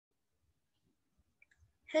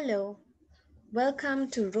Hello, welcome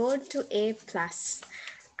to Road to A+.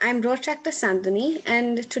 I'm Rotaract Sandhani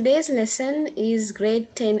and today's lesson is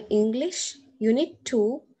Grade 10 English, Unit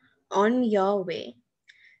 2, On Your Way.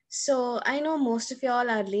 So I know most of y'all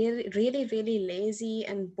are really lazy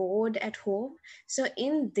and bored at home. So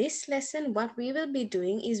in this lesson, what we will be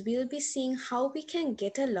doing is we'll be seeing how we can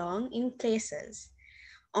get along in places.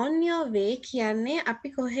 On your way කියන්නේ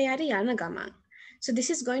අපි කොහේ හරි යන ගමන්. So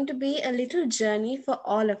this is going to be a little journey for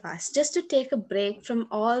all of us, just to take a break from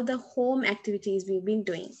all the home activities we've been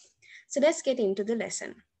doing. So let's get into the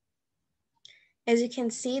lesson. As you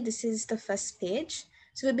can see, this is the first page.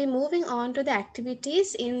 So we'll be moving on to the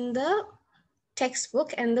activities in the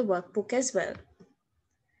textbook and the workbook as well.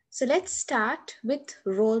 So let's start with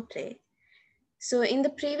role play. So in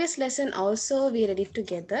the previous lesson also we read it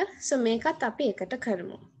together. So මේකත් අපි එකට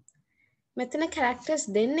කරමු. මෙතන characters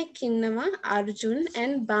දෙන්නෙක් ඉන්නවා Arjun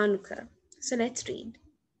and Bhanuka. So let's read.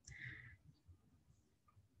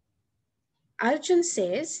 Arjun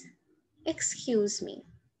says, "Excuse me."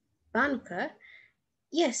 Bhanuka,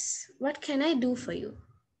 "Yes, what can I do for you?"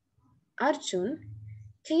 Arjun,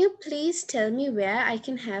 "Can you please tell me where I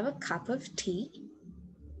can have a cup of tea?"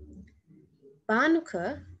 Bhanuka,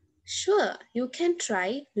 "Sure, you can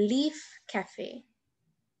try Leaf Cafe."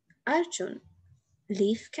 Arjun,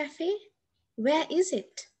 "Leaf Cafe? Where is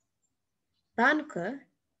it?" Bhanuka,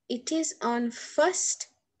 "It is on First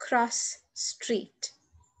Cross Street."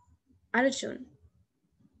 Arjun,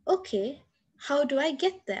 "Okay, how do I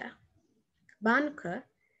get there?" Bhanuka,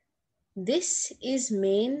 "This is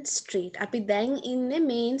Main Street. අපි දැන් ඉන්නේ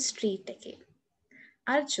Main Street එකේ."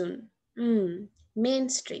 Arjun, Main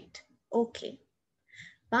Street. Okay.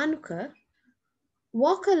 Bhanuka,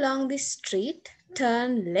 "Walk along this street,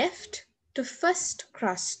 turn left to First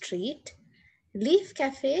Cross Street. Leaf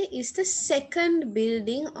Cafe is the second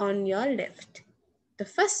building on your left. The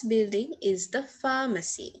first building is the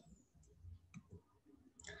pharmacy."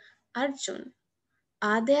 Arjun,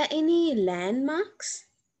 "Are there any landmarks?"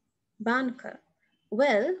 Bhanuka,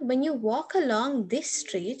 "Well, when you walk along this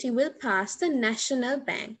street, you will pass the National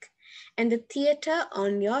Bank and the theatre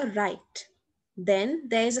on your right. Then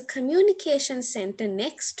there is a communication center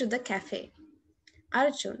next to the cafe."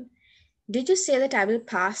 Arjun, "Did you say that I will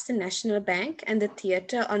pass the National Bank and the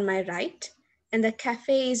theatre on my right, and the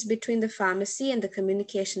cafe is between the pharmacy and the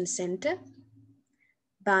communication center?"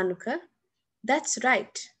 Bhanuka, "That's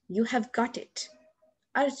right. You have got it."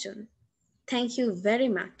 Arjun, "Thank you very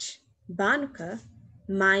much." Bhanuka,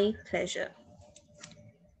 "My pleasure."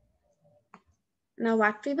 Now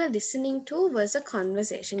what we were listening to was a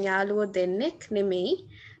conversation. යාළුවෝ දෙන්නෙක් නෙමෙයි.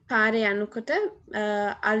 පාරේ යනකොට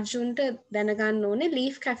අර්ජුන්ට දැනගන්න ඕනේ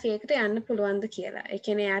leaf cafe එකට යන්න පුළුවන්ද කියලා. ඒ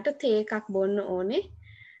කියන්නේ යාට තේ එකක් බොන්න ඕනේ.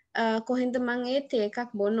 කොහෙන්ද මං ඒ තේ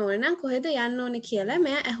එකක් බොන්න ඕනේ නම් කොහෙද යන්න ඕනේ කියලා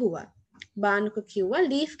මෙයා ඇහුවා. බානුක කිව්වා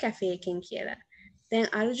ලීෆ් කැෆේ එකෙන් කියලා.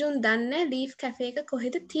 දැන් අර්ජුන් දන්නේ ලීෆ් කැෆේ එක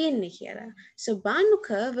කොහෙද තියෙන්නේ කියලා. So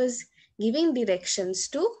Bhanuka was giving directions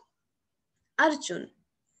to Arjun.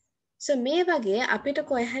 So මේ වගේ අපිට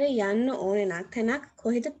කොහේ හරි යන්න ඕනේ නම් තැනක්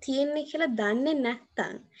කොහෙද තියෙන්නේ කියලා දන්නේ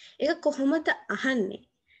නැත්නම් ඒක කොහොමද අහන්නේ?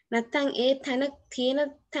 නැත්නම් ඒ තැන තියෙන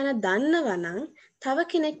තැන දන්නවා නම් තව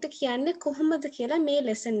කෙනෙක්ට කියන්නේ කොහොමද කියලා මේ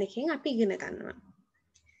lesson එකෙන් අපි ඉගෙන ගන්නවා.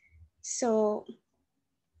 So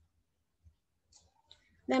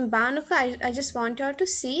then Bhanuka, I just want you all to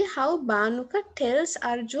see how Bhanuka tells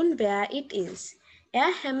Arjun where it is.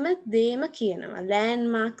 එයා හැම දෙයක්ම කියනවා.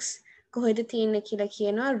 Landmarks කොහෙද තියෙන්නේ කියලා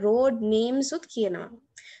කියනවා, road names උත් කියනවා.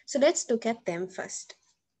 So let's look at them first.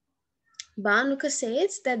 Bhanuka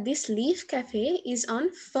says that this Leaf Cafe is on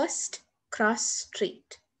First Cross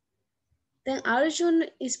Street. Then Arjun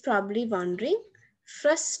is probably wondering,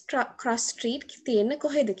 First Cross Street තියෙන්නේ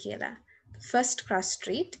කොහෙද කියලා. First Cross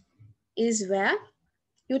Street is where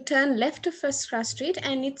you turn left to First Cross Street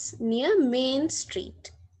and it's near Main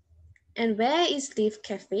Street. And where is Leaf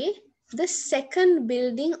Cafe? The second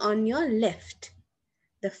building on your left.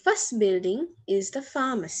 The first building is the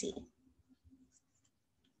pharmacy.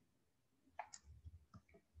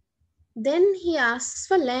 Then he asks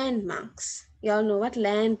for landmarks. You all know what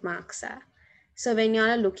landmarks are. So when you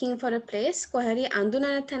are looking for a place, කොහරි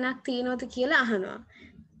අඳුනන තැනක් තියෙනවද කියලා අහනවා.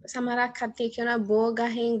 සමහරක් කට්ටිය කියනවා බෝ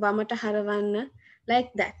ගහෙන් වමට හරවන්න,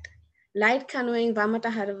 like that. Light canoeing vamata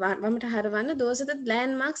haravanna, those are the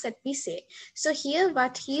landmarks that we say. So here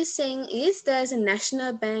what he is saying is there's a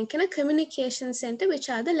national bank and a communication center, which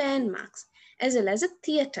are the landmarks, as well as a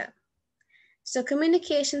theater. So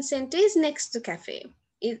communication center is next to cafe.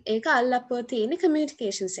 Eka allappuwa thiyenne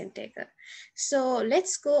communication center එක. So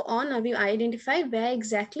let's go on. Now we identify where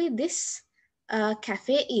exactly this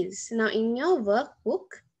cafe is. Now in your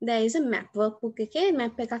workbook, there is a map. Workbook එකේ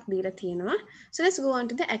map එකක් දීලා තියෙනවා. So let's go on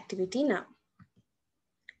to the activity now.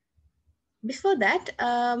 Before that,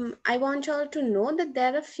 I want you all to know that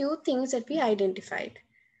there are a few things that we identified.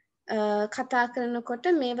 කතා කරනකොට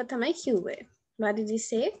මේව තමයි කිව්වේ. What did he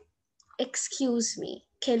say? Excuse me.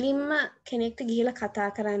 කෙලින්ම කෙනෙක්ට ගිහිලා කතා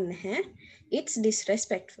කරන්නේ නැහැ. It's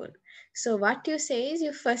disrespectful. So what you say is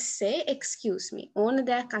you first say excuse me. ඕන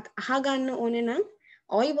දෙයක් අහගන්න ඕනේ නම්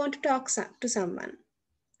or you want to talk to someone.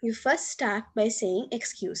 You first start by saying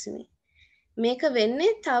excuse me. මේක වෙන්නේ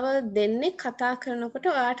තව දෙන්නේ කතා කරනකොට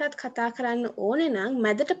ඔයාටත් කතා කරන්න ඕනේ නම්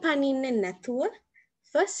මැදට පනින්නේ නැතුව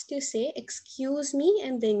first you say excuse me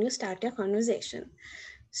and then you start your conversation.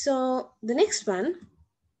 So the next one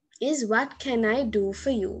is what can I do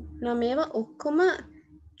for you? Now මේවා ඔක්කොම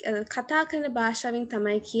කතා කරන භාෂාවෙන්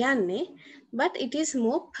තමයි කියන්නේ, but it is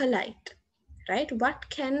more polite, right? What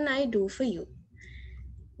can I do for you?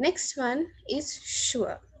 Next one is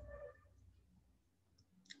sure.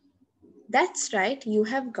 That's right, you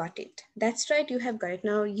have got it. That's right, you have got it.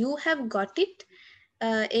 Now you have got it.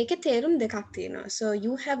 ඒකේ තේරුම් දෙකක් තියෙනවා. So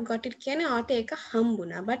you have got it කියන්නේ ඔයාට ඒක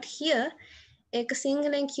හම්බුණා. But here ඒක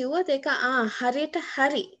සිංහලෙන් කිව්වොත් ඒක හරියට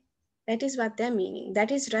හරි. That is what they're meaning.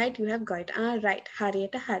 That is right, you have got it. Right,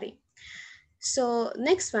 hariyata hari. So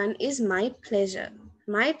next one is my pleasure.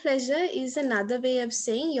 My pleasure is another way of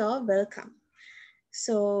saying you're welcome.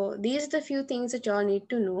 So these are the few things that you all need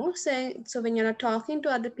to know. So when you're talking to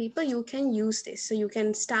other people, you can use this. So you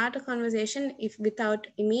can start a conversation if without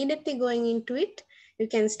immediately going into it. You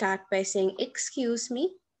can start by saying, excuse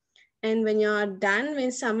me. And when you're done,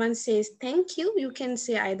 when someone says thank you, you can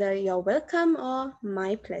say either you're welcome or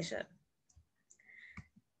my pleasure.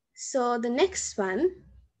 So the next one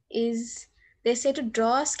is, they say to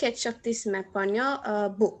draw a sketch of this map on your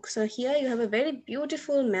book. So here you have a very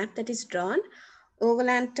beautiful map that is drawn.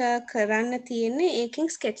 ඕගලන්ට කරන්න තියෙන්නේ ඒකෙන්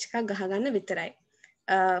sketch එකක් ගහගන්න විතරයි.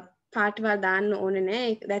 පාටවල් දාන්න ඕනේ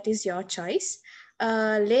නැහැ. That is your choice.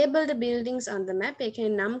 Label the buildings on the map.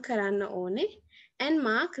 ඒකෙන් නම් කරන්න ඕනේ. And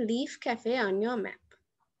mark Leaf Cafe on your map.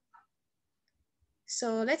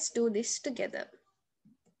 So let's do this together.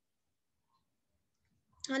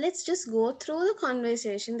 Now let's just go through the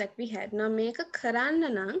conversation that we had. Now make a karanna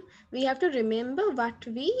nang, we have to remember what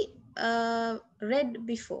we read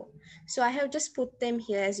before. So I have just put them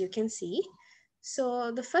here as you can see.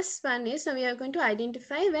 So the first one is, now we are going to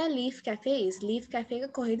identify where Leaf Cafe is. Leaf Cafe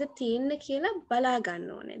එක කොහෙද තියෙන්නේ කියලා බලා ගන්න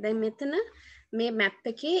ඕනේ. දැන් මෙතන මේ map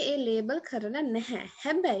එකේ ඒ label කරලා නැහැ.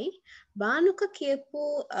 හැබැයි බානුක කියපු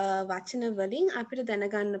වචන වලින් අපිට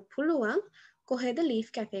දැනගන්න පුළුවන් කොහෙද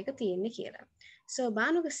Leaf Cafe එක තියෙන්නේ කියලා. So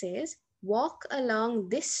Banuga says, walk along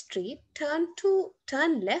this street,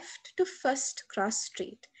 turn left to First Cross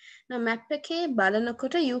Street. Now map එකේ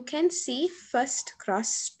බලනකොට you can see First Cross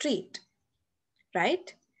Street,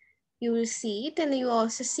 right? You will see it, and you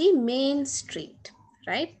also see Main Street,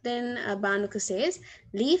 right? Then Banuga says,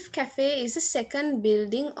 Leaf Cafe is the second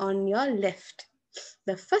building on your left.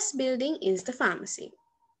 The first building is the pharmacy.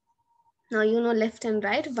 Now you know left and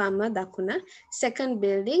right, Vama Dakuna, second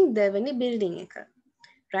building, Devani building eka.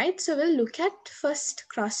 Right? So we'll look at First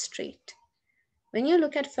Cross Street. When you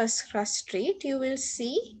look at First Cross Street, you will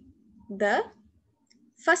see the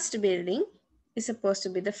first building is supposed to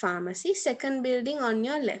be the pharmacy, second building on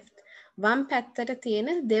your left. Vam පැත්තට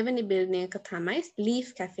තියෙන දෙවනි building එක තමයි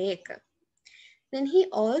Leaf Cafe එක. Then he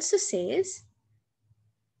also says,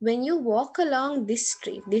 when you walk along this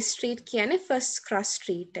street කියන්නේ First Cross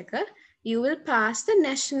Street එක, you will pass the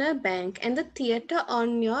National Bank and the theatre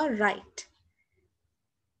on your right.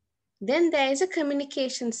 Then there is a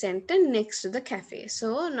communication center next to the cafe.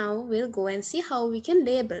 So now we'll go and see how we can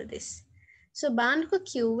label this. So Banuka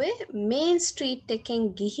Kiwe, Main Street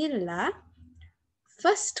එකෙන් ගිහිල්ලා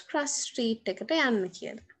First Cross Street එකට යන්න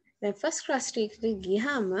කියලා. Then First Cross Street එකට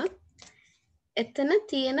ගියාම එතන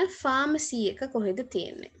තියෙන pharmacy එක කොහෙද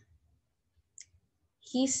තියෙන්නේ?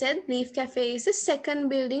 He said Leaf Cafe is the second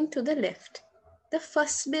building to the left. The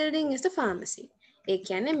first building is the pharmacy. ඒ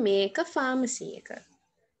කියන්නේ මේක pharmacy එක.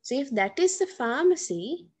 So if that is the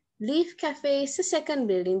pharmacy, Leaf Cafe is the second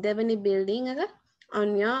building. Devani building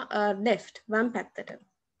on your left, one පැත්තට.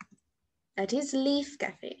 That is Leaf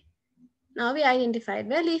Cafe. Now we identified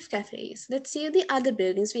where Leaf Cafe is. Let's see the other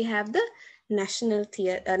buildings. We have the National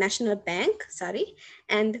Bank,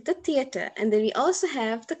 and the theater. And then we also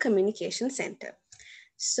have the communication center.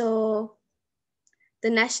 So the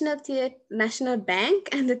National Bank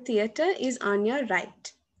and the theater is on your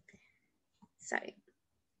right.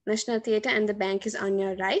 National Theatre and the bank is on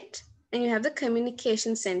your right. and you have the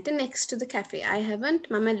communication center next to the cafe. I haven't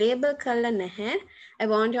mama label කරලා නැහැ. I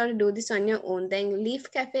want you all to do this on your own. Then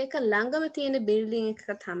Leaf Cafe එක ළඟම තියෙන building එක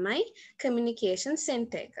තමයි communication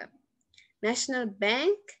center එක. National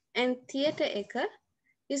Bank and Theatre එක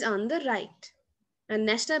is on the right.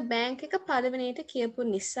 National Bank එක පළවෙනියට කියපු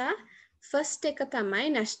නිසා first එක තමයි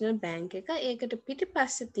National Bank එක. ඒකට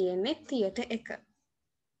පිටිපස්සේ තියෙන්නේ theatre එක.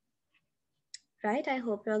 Right? I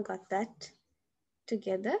hope you all got that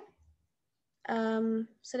together.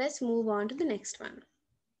 So let's move on to the next one.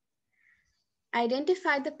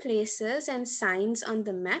 Identify the places and signs on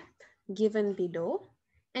the map given below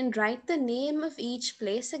and write the name of each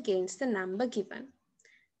place against the number given.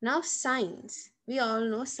 Now signs, we all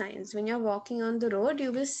know signs. When you're walking on the road,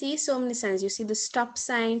 you will see so many signs. You see the stop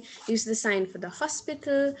sign, you see the sign for the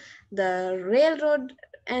hospital, the railroad,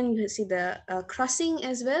 and you see the crossing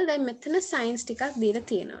as well. Then මෙතන signs ටිකක් දීලා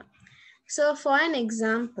තියෙනවා. So for an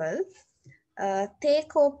example,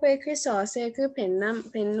 take opera sauce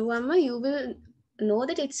pennuwama, you will know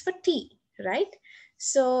that it's for tea, right?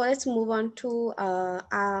 So let's move on to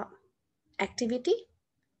our activity.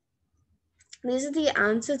 These are the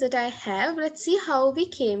answers that I have. Let's see how we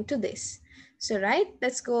came to this. So right,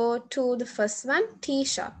 let's go to the first one, tea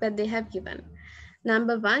shop that they have given.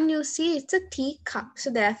 Number one, you see it's a tea cup.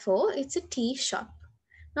 So therefore it's a tea shop.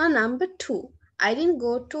 Now number two, I didn't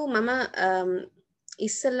go to Mama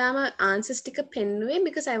Isalama answers tika pennuwe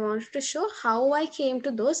because I wanted to show how I came to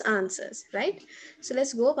those answers, right? So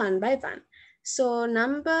let's go one by one. So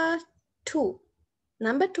number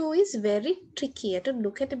two is very tricky to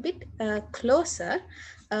look at a bit closer.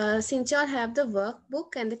 Since y'all have the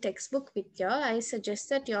workbook and the textbook with y'all, I suggest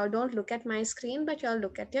that y'all don't look at my screen, but y'all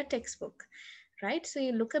look at your textbook, right? So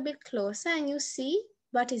you look a bit closer and you see,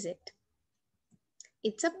 what is it?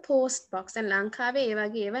 It's a post box. And ලංකාවේ ඒ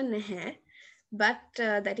වගේ ඒවා නැහැ. But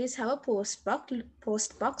that is how a post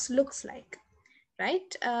box looks like,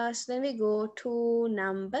 right? So then we go to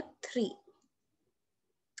number 3,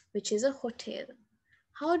 which is a hotel.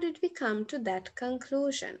 How did we come to that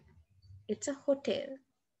conclusion? It's a hotel.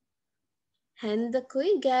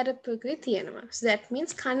 හැන්දකුයි ගෑරපුකුයි තියෙනවා. So that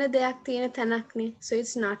means කන දෙයක් තියෙන තැනක්නේ. So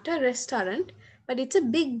it's not a restaurant, but it's a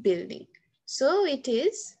big building. So it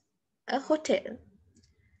is a hotel.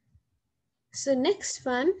 So next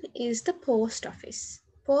one is the post office.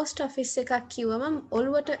 Post office එකක් කිව්වම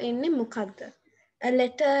ඔළුවට එන්නේ මොකද්ද? A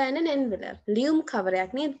letter and an envelope. ලියුම්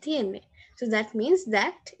කවරයක් නේද තියෙන්නේ. So that means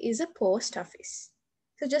that is a post office.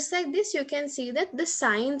 So just like this, you can see that the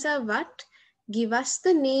signs are what give us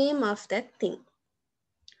the name of that thing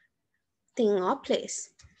or place.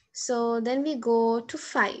 So then we go to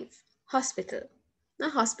 5, hospital. Now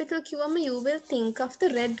hospital කිව්වම you will think of the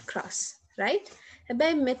Red Cross, right?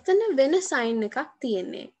 හැබැයි මෙතන වෙන sign එකක්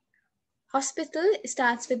තියෙන්නේ. Hospital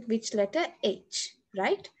starts with which letter? H,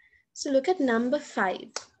 right? So look at number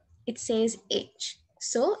 5. It says H.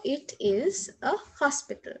 So it is a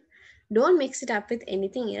hospital. Don't mix it up with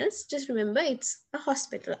anything else. Just remember it's a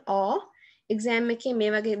hospital. Or exam එකේ මේ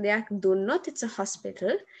වගේ දෙයක් දුන්නොත් it's a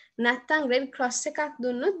hospital. නැත්නම් Red Cross එකක්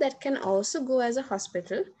දුන්නොත් that can also go as a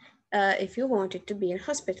hospital if you want it to be a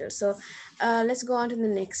hospital. So let's go on to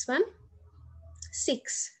the next one.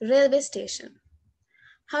 6, railway station.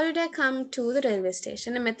 How did I come to the railway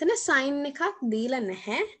station? මෙතන sign එකක් දීලා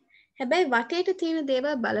නැහැ. හැබැයි වටේට තියෙන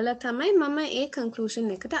දේවල් බලලා තමයි මම ඒ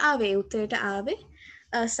conclusion එකට ආවේ. උත්තරයට ආවේ.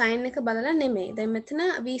 Sign එක බලලා නෙමෙයි. දැන් මෙතන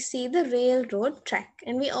we see the railroad track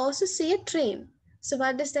and we also see a train. So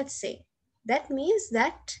what does that say? That means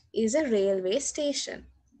that is a railway station.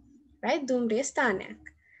 Right? දුම්රිය ස්ථානයක්.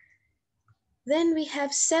 Then we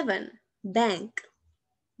have 7, bank.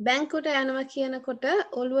 බැංකුවට යනවා කියනකොට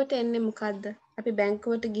ඔළුවට එන්නේ මොකද්ද? අපි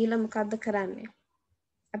බැංකුවට ගිහිල්ලා මොකද්ද කරන්නේ?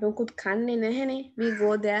 අපි උකුත් කන්නේ නැහැනේ. We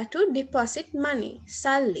go there to deposit money,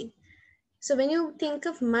 සල්ලි. So when you think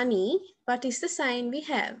of money, what is the sign we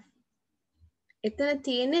have? එතන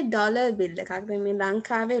තියෙන්නේ dollar bill එකක්. මේ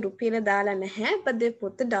ලංකාවේ රුපියල දාලා නැහැ, but they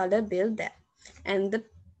put the dollar bill there and the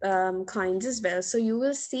coins as well. So you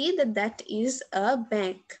will see that that is a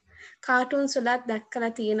bank. Cartoons වලත් දැක්කලා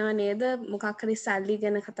තියෙනවා නේද? මොකක් හරි සල්ලි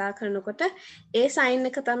ගැන කතා කරනකොට ඒ sign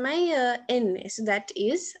එක තමයි එන්නේ. So that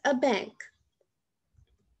is a bank.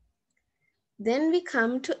 Then we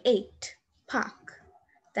come to 8, park.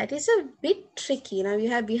 That is a bit tricky. Now you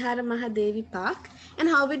have Vihara Mahadevi Park. And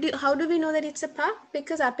how do we know that it's a park?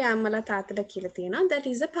 Because අපේ අම්මලා තාත්තලා කියලා තියෙනවා that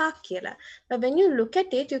is a park කියලා. But when you look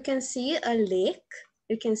at it, you can see a lake,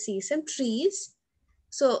 you can see some trees.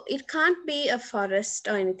 So it can't be a forest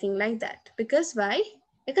or anything like that. Because why?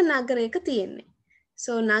 එක නගරයක තියෙන්නේ.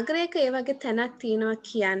 So නගරයක ඒ වගේ තැනක් තියෙනවා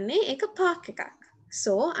කියන්නේ ඒක park එකක්.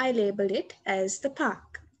 So I labeled it as the park.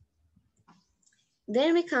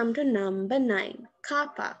 Then we come to number 9, car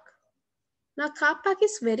park. Now car park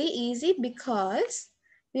is very easy because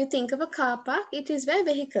when you think of a car park, it is where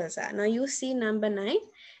vehicles are. Now you see number 9,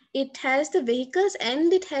 it has the vehicles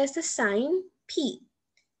and it has the sign P.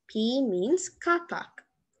 P means car park,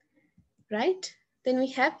 right? Then we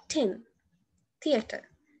have 10, theater.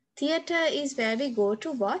 Theater is where we go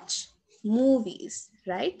to watch movies,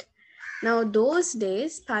 right? Now those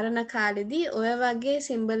days, parana kaledi oya wage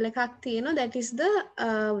symbol ekak tiyena, that is the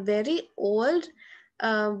very old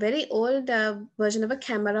version of a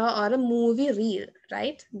camera or a movie reel,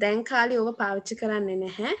 right? Then kali over පාවිච්චි කරන්නේ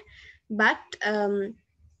නැහැ. But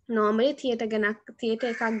normally theater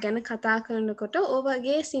එකක් ගැන කතා කරනකොට ඔය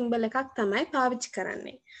වගේ symbol එකක් තමයි පාවිච්චි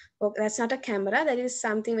කරන්නේ. That's not a camera, that is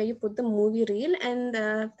something where you put the movie reel and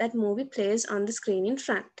that movie plays on the screen in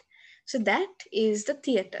front. So that is the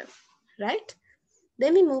theater, right?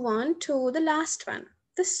 Then we move on to the last one,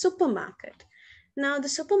 the supermarket. Now the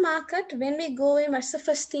supermarket, when we go in, what's the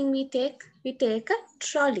first thing we take? We take a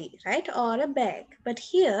trolley, right? Or a bag. But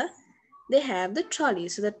here they have the trolley.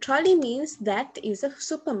 So the trolley means that is a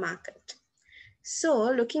supermarket.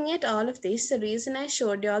 So looking at all of this, the reason I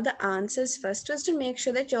showed you all the answers first was to make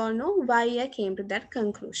sure that you all know why I came to that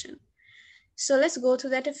conclusion. So let's go through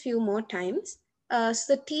that a few more times.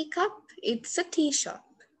 So the teacup, it's a tea shop.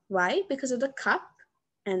 Why? Because of the cup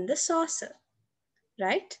and the saucer,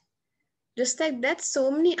 right? Just like that, so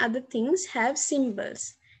many other things have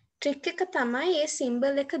symbols. Trick එක තමයි ඒ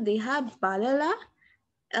symbol එක දිහා බලලා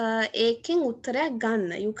ඒකෙන් උත්තරයක්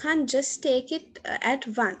ගන්න. You can't just take it at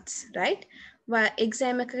once, right?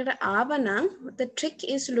 Exam එකකට ආව නම් the trick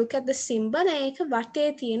is to look at the symbol ඒක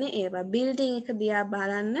වටේ තියෙන ඒවා. Building එක දිහා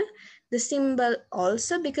බලන්න. The symbol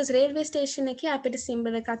also, because railway station එකේ අපිට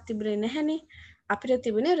symbol එකක් තිබුණේ නැහැනේ. අපිට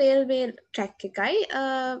තිබුණේ railway track එකයි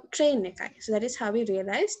train එකයි. So that is how we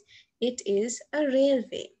realized it is a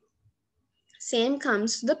railway. Same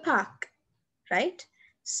comes to the park, right?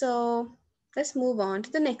 So let's move on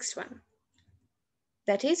to the next one.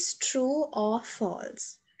 That is true or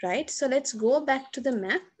false, right? So let's go back to the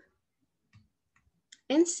map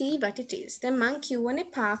and see what it is. The monkey one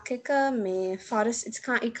park එක මේ forest,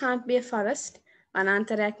 it can't be a forest.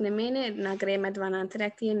 වනාන්තරයක් නෙමෙයිනේ, නගරේ මැද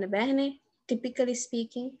වනාන්තරයක් තියෙන්න බෑනේ, typically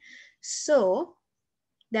speaking. So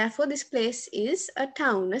therefore this place is a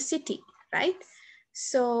town, a city, right?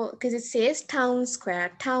 So because it says town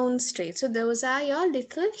square, town street. So those are your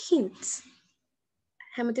little hints.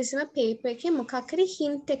 හැමතිස්සෙම paper එකේ මොකක් හරි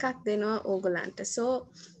hint එකක් දෙනවා ඕගලන්ට. So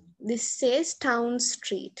this says town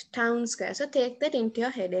street, town square. So take that into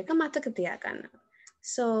your head. එක මතක තියාගන්න.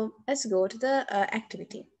 So let's go to the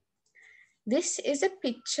activity. This is a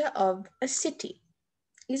picture of a city.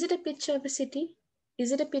 Is it a picture of a city?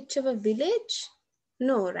 Is it a picture of a village?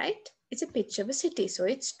 No, right? It's a picture of a city, so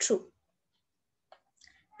it's true.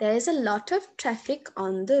 There is a lot of traffic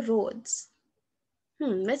on the roads.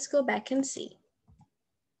 Let's go back and see.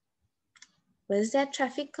 Was there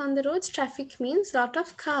traffic on the roads? Traffic means lot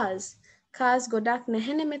of cars. Cars godak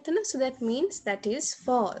nehene metana, so that means that is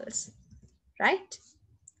false, right?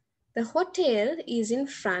 The hotel is in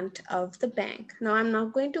front of the bank. Now I'm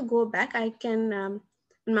not going to go back. I'm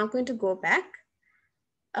not going to go back.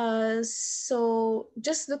 So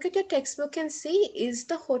just look at your textbook and see, is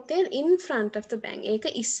the hotel in front of the bank? Eka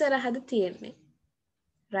issarahada tiyenne,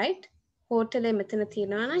 right? Hotel e metana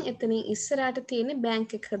tiyenawa nan etanin issarahata tiyenne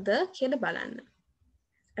bank ekada kiyala balanna.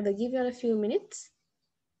 I will give you a few minutes.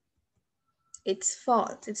 It's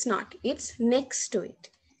false. It's not. It's next to it,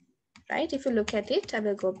 right? If you look at it, I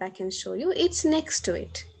will go back and show you. It's next to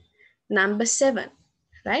it. Number 7,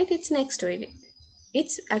 right? It's next to it.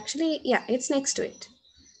 It's actually, yeah, it's next to it.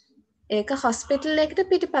 Eka hospital ekata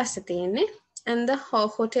පිටිපස්සේ තියෙන්නේ, and the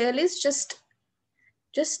hotel is just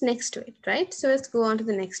next to it, right? So let's go on to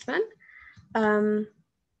the next one.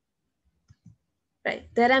 Right,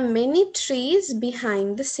 there are many trees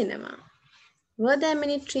behind the cinema. Were there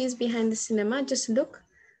many trees behind the cinema? Just look.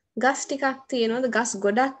 Gas ටිකක් තියෙනවා, the gas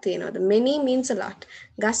ගොඩක් තියෙනවා. The many means a lot.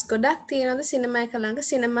 Gas ගොඩක් තියෙනවා, the cinema එක ළඟ.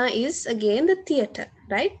 Cinema is again the theater,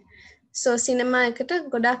 right? So cinema එකට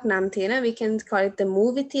ගොඩක් නම් තියෙනවා. We can call it the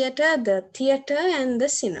movie theater, the theater and the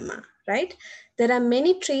cinema, right? There are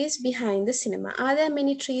many trees behind the cinema. Are there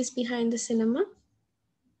many trees behind the cinema?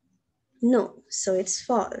 No, so it's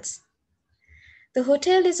false. The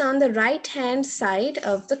hotel is on the right-hand side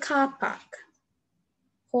of the car park.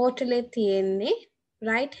 Hotel තියෙන්නේ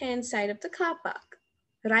right-hand side of the car park.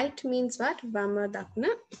 Right means what? වම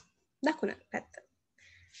දකුණ පැත්ත.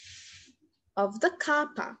 Of the car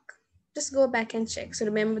park. Just go back and check. So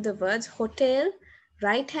remember the words hotel,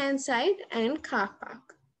 right-hand side and car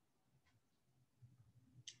park.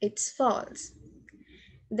 It's false.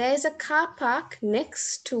 There is a car park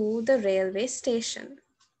next to the railway station.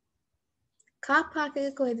 Car park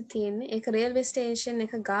එක කොහෙද තියෙන්නේ? ඒක railway station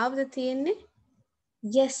එක ගාවද තියෙන්නේ?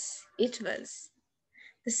 Yes, it was.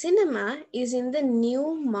 The cinema is in the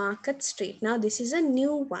New Market Street. Now this is a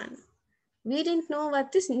new one. We didn't know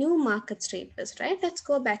what this New Market Street was, right? Let's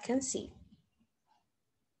go back and see.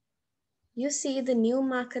 You see the New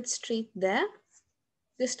Market Street there?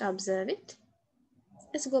 Just observe it.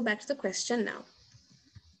 Let's go back to the question now.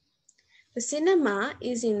 The cinema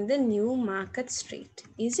is in the New Market Street.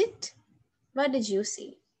 Is it? What did you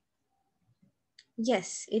see?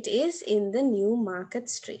 Yes, it is in the New Market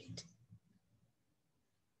Street.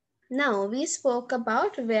 Now we spoke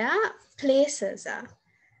about where places are.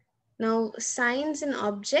 Now signs and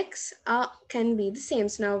objects can be the same.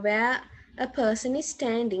 So now where a person is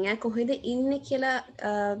standing,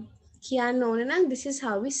 this is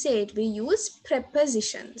how we say it. We use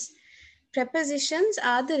prepositions. Prepositions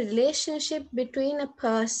are the relationship between a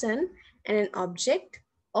person and an object,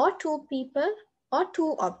 or two people, or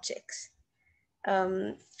two objects.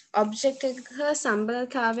 Object එක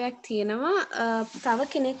සම්බන්ධතාවයක් තියෙනවා තව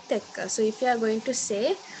කෙනෙක්ට එක්ක. So if you are going to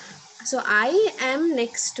say, so I am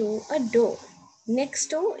next to a door. Next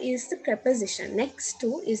to is the preposition. Next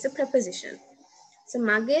to is the preposition. So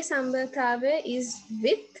මගේ සම්බන්ධතාවය is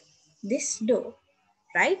with this door,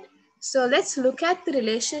 right? So let's look at the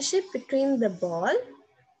relationship between the ball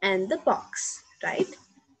and the box, right?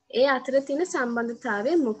 ඒ අතර තියෙන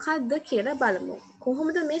සම්බන්ධතාවය මොකක්ද කියලා බලමු.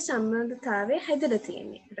 කොහොමද මේ සම්බන්ධතාවය හැදලා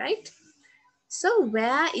තියෙන්නේ, right? So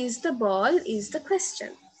where is the ball is the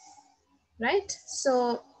question, right?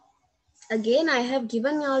 So again, I have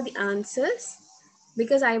given you all the answers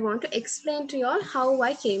because I want to explain to you all how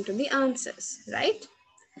I came to the answers, right?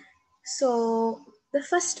 So the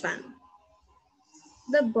first one,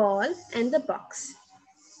 the ball and the box.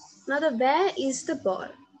 Now the where is the ball?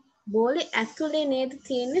 Ball ඇතුලේ නේද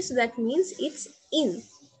තියෙන්නේ, so that means it's in.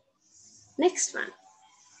 Next one.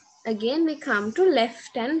 Again we come to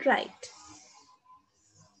left and right.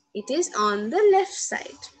 It is on the left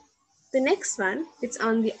side. The next one, it's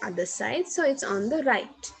on the other side, so it's on the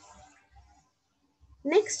right.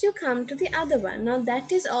 Next you come to the other one. Now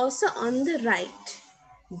that is also on the right.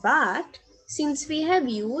 But since we have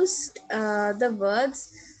used the words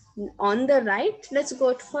on the right, let's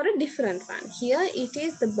go for a different one. Here it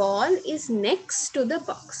is the ball is next to the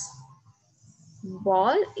box.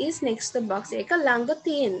 Ball is next to the box. එක ළඟ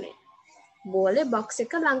තියෙන්නේ. Ball box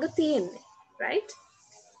එක ළඟ තියෙන්නේ, right?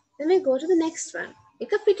 Then we go to the next one.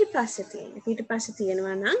 එක පිටිපස්සේ තියෙන්නේ. පිටිපස්සේ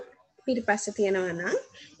තියෙනවා නම්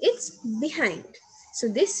it's behind. So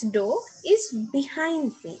this door is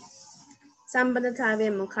behind me. සම්බන්ධතාවය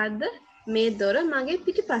මොකද්ද? මේ දොර මගේ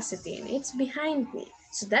පිටිපස්සේ තියෙන. It's behind me.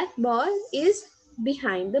 So that ball is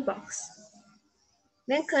behind the box.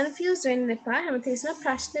 Then confused වෙන්න එපා. හැමතිස්සෙම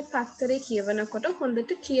ප්‍රශ්න පත්‍රය කියවනකොට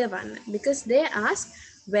හොඳට කියවන්න. Because they ask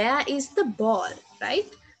where is the ball, right?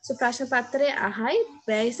 So ප්‍රශ්න පත්‍රය අහයි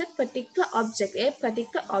where is that particular object. A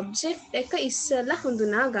particular object එක ඉස්සෙල්ලා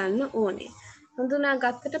හඳුනා ගන්න ඕනේ. හඳුනා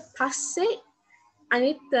ගත්තට පස්සේ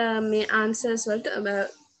අනිත් මේ answers වලට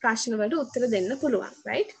ප්‍රශ්න වලට උත්තර දෙන්න පුළුවන්,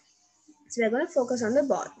 right? So we're going to focus on the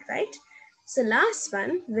ball, right? So last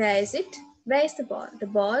one, where is it? Where is the ball? The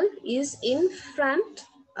ball is in front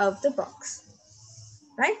of the box,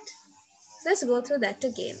 right? So let's go through that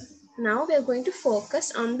again. Now we're going to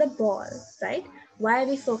focus on the ball, right? Why are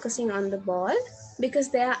we focusing on the ball? Because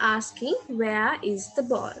they are asking where is the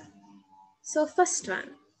ball. So first one,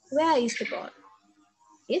 where is the ball?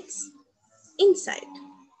 It's inside.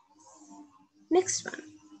 Next one,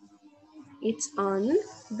 it's on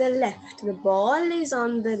the left. The ball is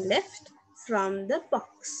on the left from the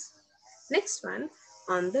box. Next one,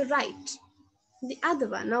 on the right. The other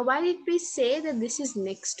one. Now why did we say that this is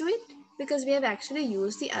next to it? Because we have actually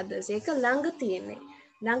used the others. Eka ළඟ තියෙන්නේ.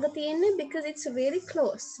 ළඟ තියෙන්නේ because it's very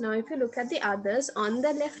close. Now if you look at the others on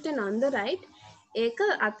the left and on the right, eka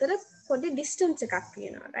අතර පොඩි distance එකක්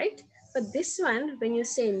තියෙනවා, right? But this one, when you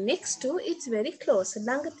say next to, it's very close.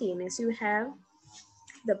 ළඟ තියෙන්නේ. So you have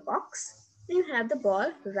the box, and you have the ball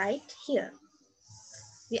right here.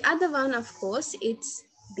 The other one, of course, it's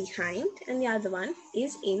behind, and the other one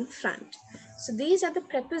is in front. So these are the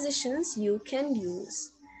prepositions you can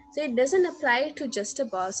use. So it doesn't apply to just a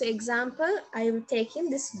ball. So example, I am taking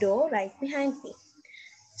this door right behind me.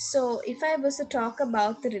 So if I was to talk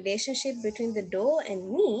about the relationship between the door and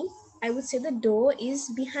me, I would say the door is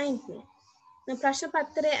behind me. Now ප්‍රශ්න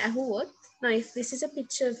පත්‍රය ඇහුවොත්, now if this is a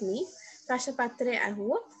picture of me, ප්‍රශ්න පත්‍රය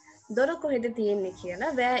ඇහුවොත් දොර කොහෙද තියෙන්නේ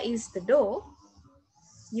කියලා, where is the door?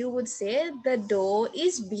 You would say the door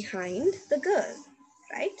is behind the girl,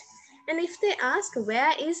 right? And if they ask,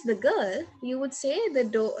 where is the girl? You would say the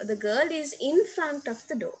girl is in front of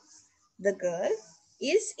the door. The girl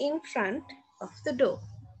is in front of the door.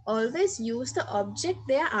 Always use the object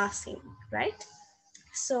they are asking, right?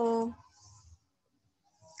 So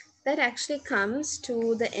that actually comes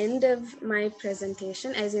to the end of my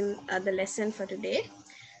presentation, as in the lesson for today.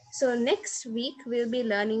 So next week we'll be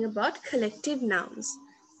learning about collective nouns,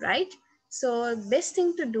 right? So best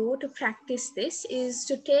thing to do to practice this is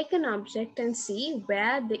to take an object and see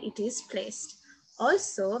where it is placed.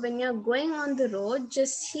 Also, when you're going on the road,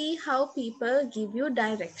 just see how people give you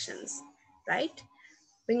directions, right?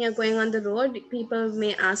 When you're going on the road, people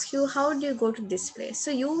may ask you, how do you go to this place? So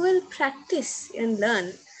you will practice and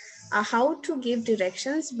learn how to give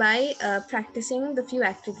directions by practicing the few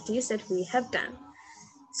activities that we have done.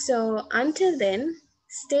 So until then,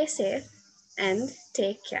 stay safe and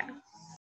take care.